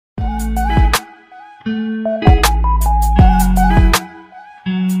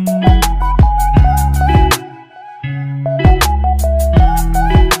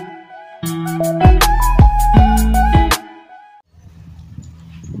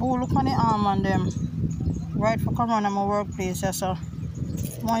Oh, look on the almond them. Right for come on at my workplace, yeah, so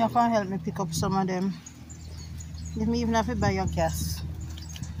why you can help me pick up some of them. If me even have to buy your gas.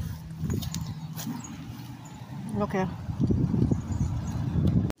 Look here.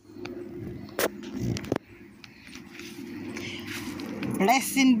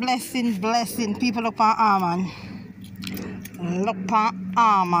 Blessing, blessing, blessing. People look on almond. Look on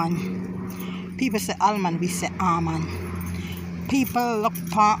almond. People say almond, we say almond. People look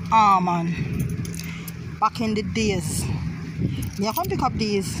on almond. Back in the days, I come pick up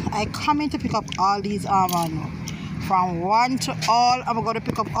these. I come in to pick up all these almond. From one to all, I'm going to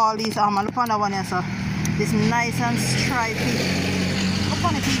pick up all these almond. Look on that one here, sir. It's nice and stripy. Look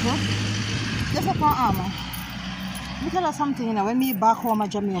on it, people. Just look on almond. Let me tell you something, you know, when me back home at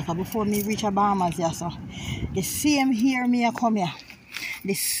Jamaica, before me reach a Bahamas, yeah, so the same here me I come here.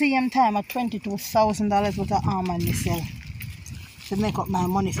 The same time at $22,000 worth of almond me sell to make up my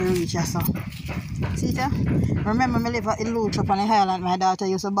money for reach, yeah, so. See that? Remember me live at Iluch up on the island. My daughter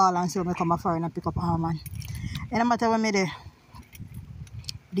used to ball and so me come a foreign and pick up almond. And no matter what me do,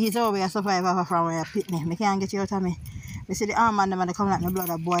 these are where I survive from where I pick me. I can't get you out of me. I see the almond them and they come like my blood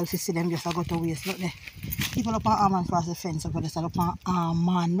a boil to see them just go to waste. Look there. People up on almond cross the fence up there, so look on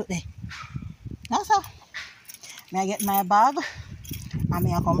almond. Look there. That's all. I get my bag and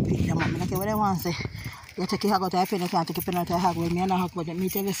I come pick them up. I don't care what they want to say. You take your hag out of a pen, you can't take a pen out of a hag. Well, me and a hag, but me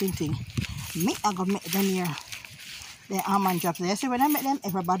tell you the same thing. Me, I go make them here. The almond drops there. See, when I make them,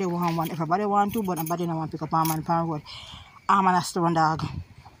 everybody want one. Everybody want two, but nobody don't want to pick up almond from the road. Almond a stone dog.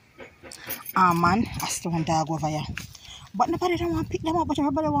 Almond a stone dog over here. But nobody don't want to pick them up, but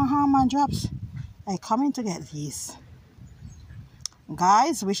everybody want almond drops. I come in to get these.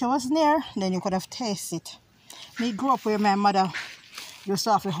 Guys, wish I was near, then you could have tasted it. Me grew up where my mother used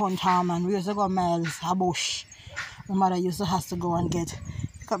to have to hunt almond. We used to go miles, a bush. My mother used to have to go and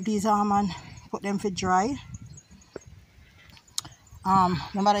pick up these almond, put them for dry. My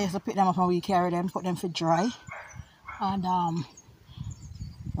mother used to pick them up and we carry them, put them for dry. And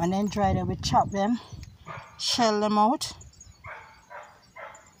when they dry, then we chop them, shell them out.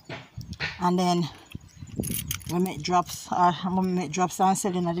 And then we make drops, and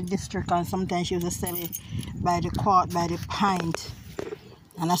sell in the district, and sometimes she used to sell it by the quart, by the pint.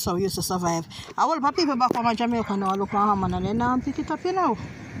 And that's how we used to survive. A whole lot of people back home in Jamaica now look at almond and they don't pick it up, you know.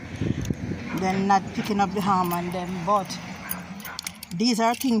 They're not picking up the almond then, but these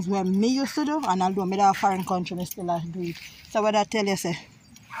are things where me used to do, and although me in a foreign country, I still have to do it. So what I tell you, say,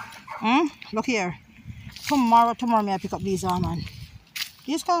 look here, tomorrow me I pick up these almond.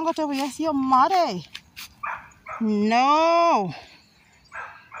 These can't go to waste, you're mad, eh? No.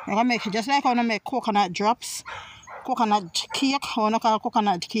 I'm gonna make just like I wanna make coconut drops, coconut cake, I wanna call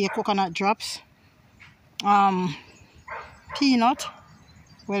coconut cake, coconut drops. Peanut.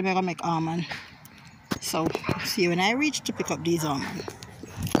 Well, we're gonna make almond. So see when I reach to pick up these almond.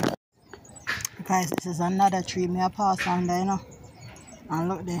 Guys, this is another tree me I pass on there, you know. And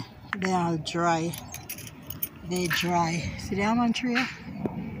look there, they all dry. They dry. See the almond tree?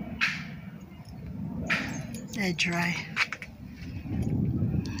 They dry.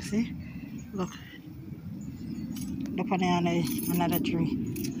 See? Look. Look on there, another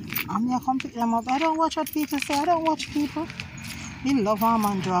tree. I'm gonna come pick them up. I don't watch what people say. I don't watch people. They love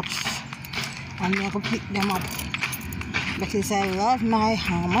almond drops. I'm gonna go pick them up. Because I love my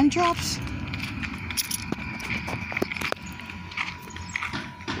almond drops.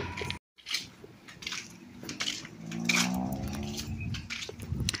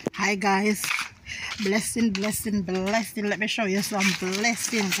 Hi guys. Blessing, blessing, blessing. Let me show you some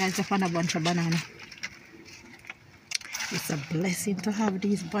blessings. I just found a bunch of banana. It's a blessing to have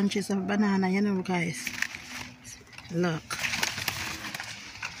these bunches of banana, you know, guys. Look.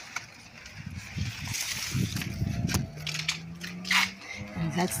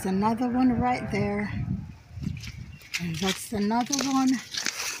 And that's another one right there. And that's another one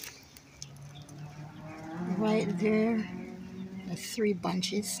right there. There's 3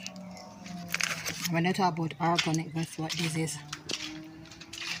 bunches. When I talk about organic, that's what this is.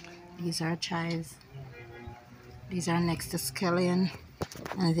 These are chives. These are next to scallion,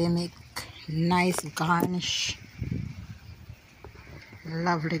 and they make nice garnish.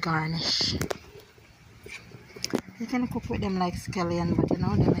 Lovely garnish. You can cook with them like scallion, but you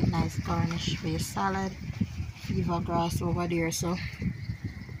know, they make nice garnish for your salad. Fever grass over there, so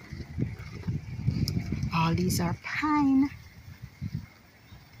all these are pine.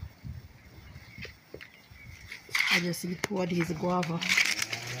 I just eat 2 of these guava.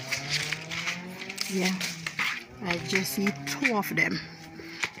 Yeah, I just eat 2 of them.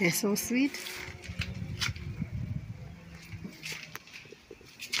 They're so sweet.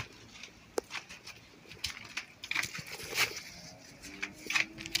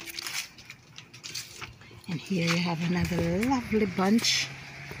 Here you have another lovely bunch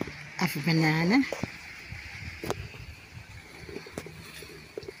of banana.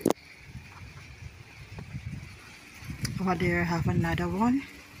 Over there you have another one.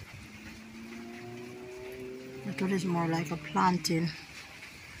 That one is more like a plantain.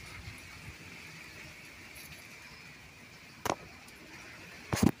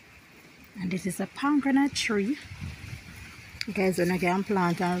 And this is a pomegranate tree. You guys, when you can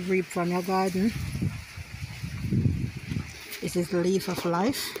plant and reap from your garden. This is the leaf of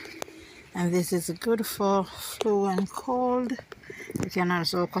life. And this is good for flu and cold. You can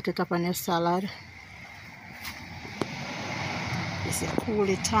also cut it up on your salad. It's a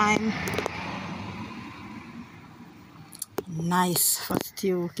coolie time. Nice for stew.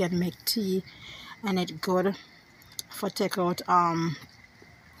 You can make tea and it's good for take out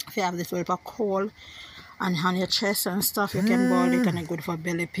if you have this little cold and on your chest and stuff, you can boil it and it's good for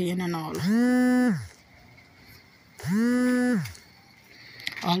belly pain and all.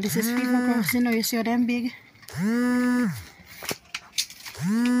 All this is fever grass, you know, you see them big. I'm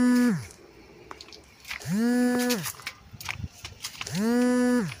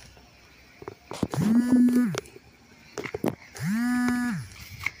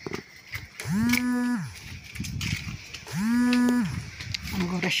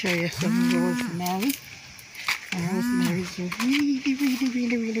going to show you some rosemary. And rosemary is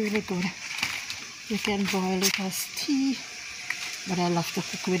really good. You can boil it as tea, but I love to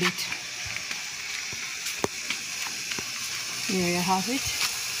cook with it. Here you have it,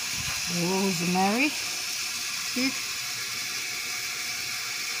 rosemary. See?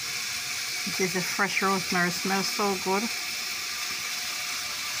 This is a fresh rosemary, it smells so good.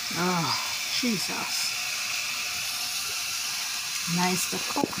 Oh, Jesus. Nice to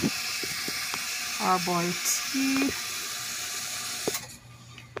cook or boil tea.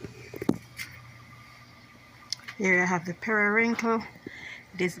 Here you have the periwinkle.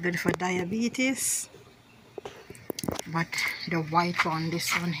 This is good for diabetes. But the white one,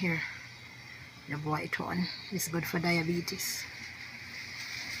 this one here, the white one is good for diabetes.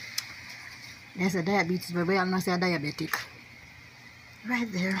 There's a diabetes, but we all not say diabetic.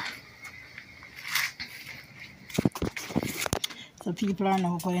 Right there. So people are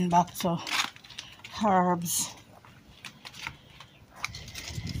now going back to herbs.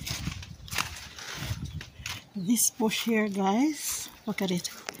 This bush here, guys, look at it.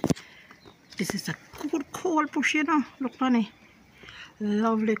 This is a good cold bush, you know. Look on it.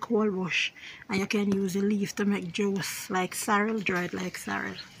 Lovely cold bush. And you can use the leaf to make juice like sorrel, dried like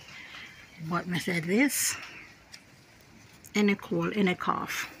sorrel. But I said this, any cold, any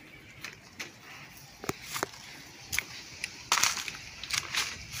cough.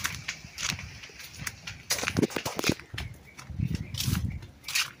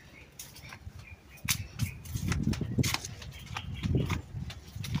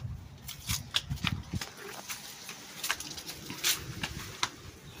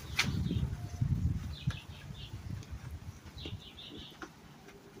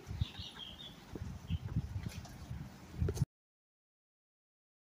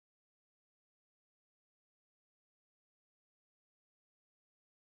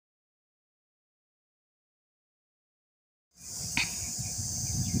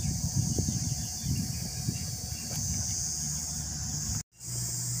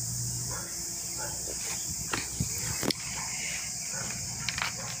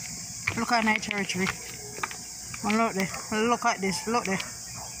 Look at that cherry tree. And look there. Look at this. Look there.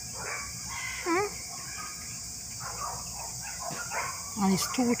 And it's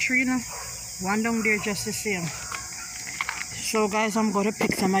 2 trees now. One down there just the same. So guys, I'm going to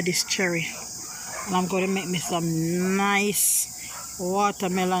pick some of this cherry. And I'm going to make me some nice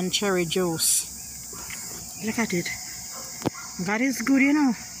watermelon cherry juice. Look at it. God is good, you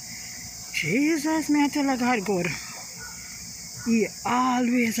know. Jesus, me I tell you, God good. He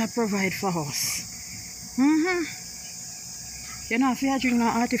always provide for us. You know, if you drink no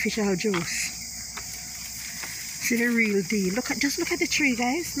artificial juice, see the real deal. Just look at the tree,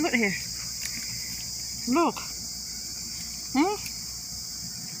 guys. Look here. Look.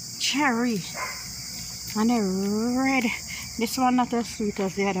 Cherry. And the red. This one not as sweet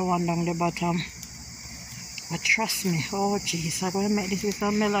as the other one down the bottom. But trust me, oh jeez, I'm going to make this with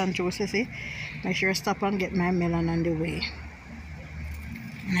some melon juice, you see. Make sure I stop and get my melon on the way.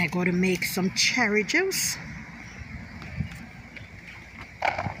 And I got to make some cherry juice.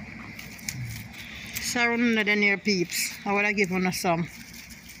 Sorry, none of the near peeps. I would have given us some.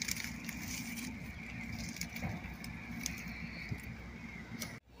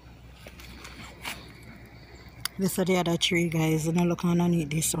 This is the other tree, guys. And I look underneath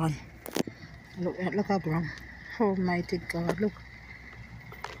this one. Look at ground. Almighty God, look.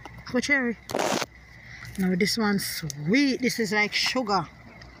 Go cherry. Now this one's sweet. This is like sugar.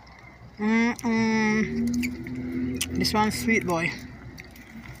 This one's sweet, boy.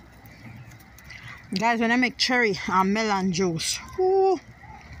 Guys, when I make cherry and melon juice, ooh,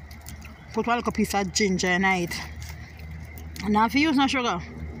 put one little piece of ginger in it. And now if you use no sugar,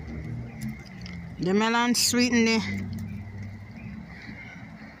 the melon sweeten the.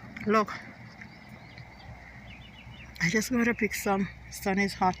 Look, I just got to pick some. Sun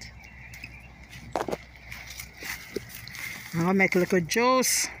is hot. I'm gonna make a little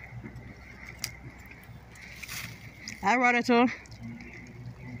juice. I rather to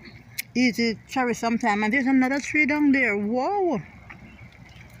eat the cherry sometime, and there's another tree down there. Whoa!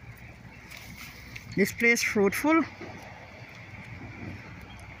 This place fruitful.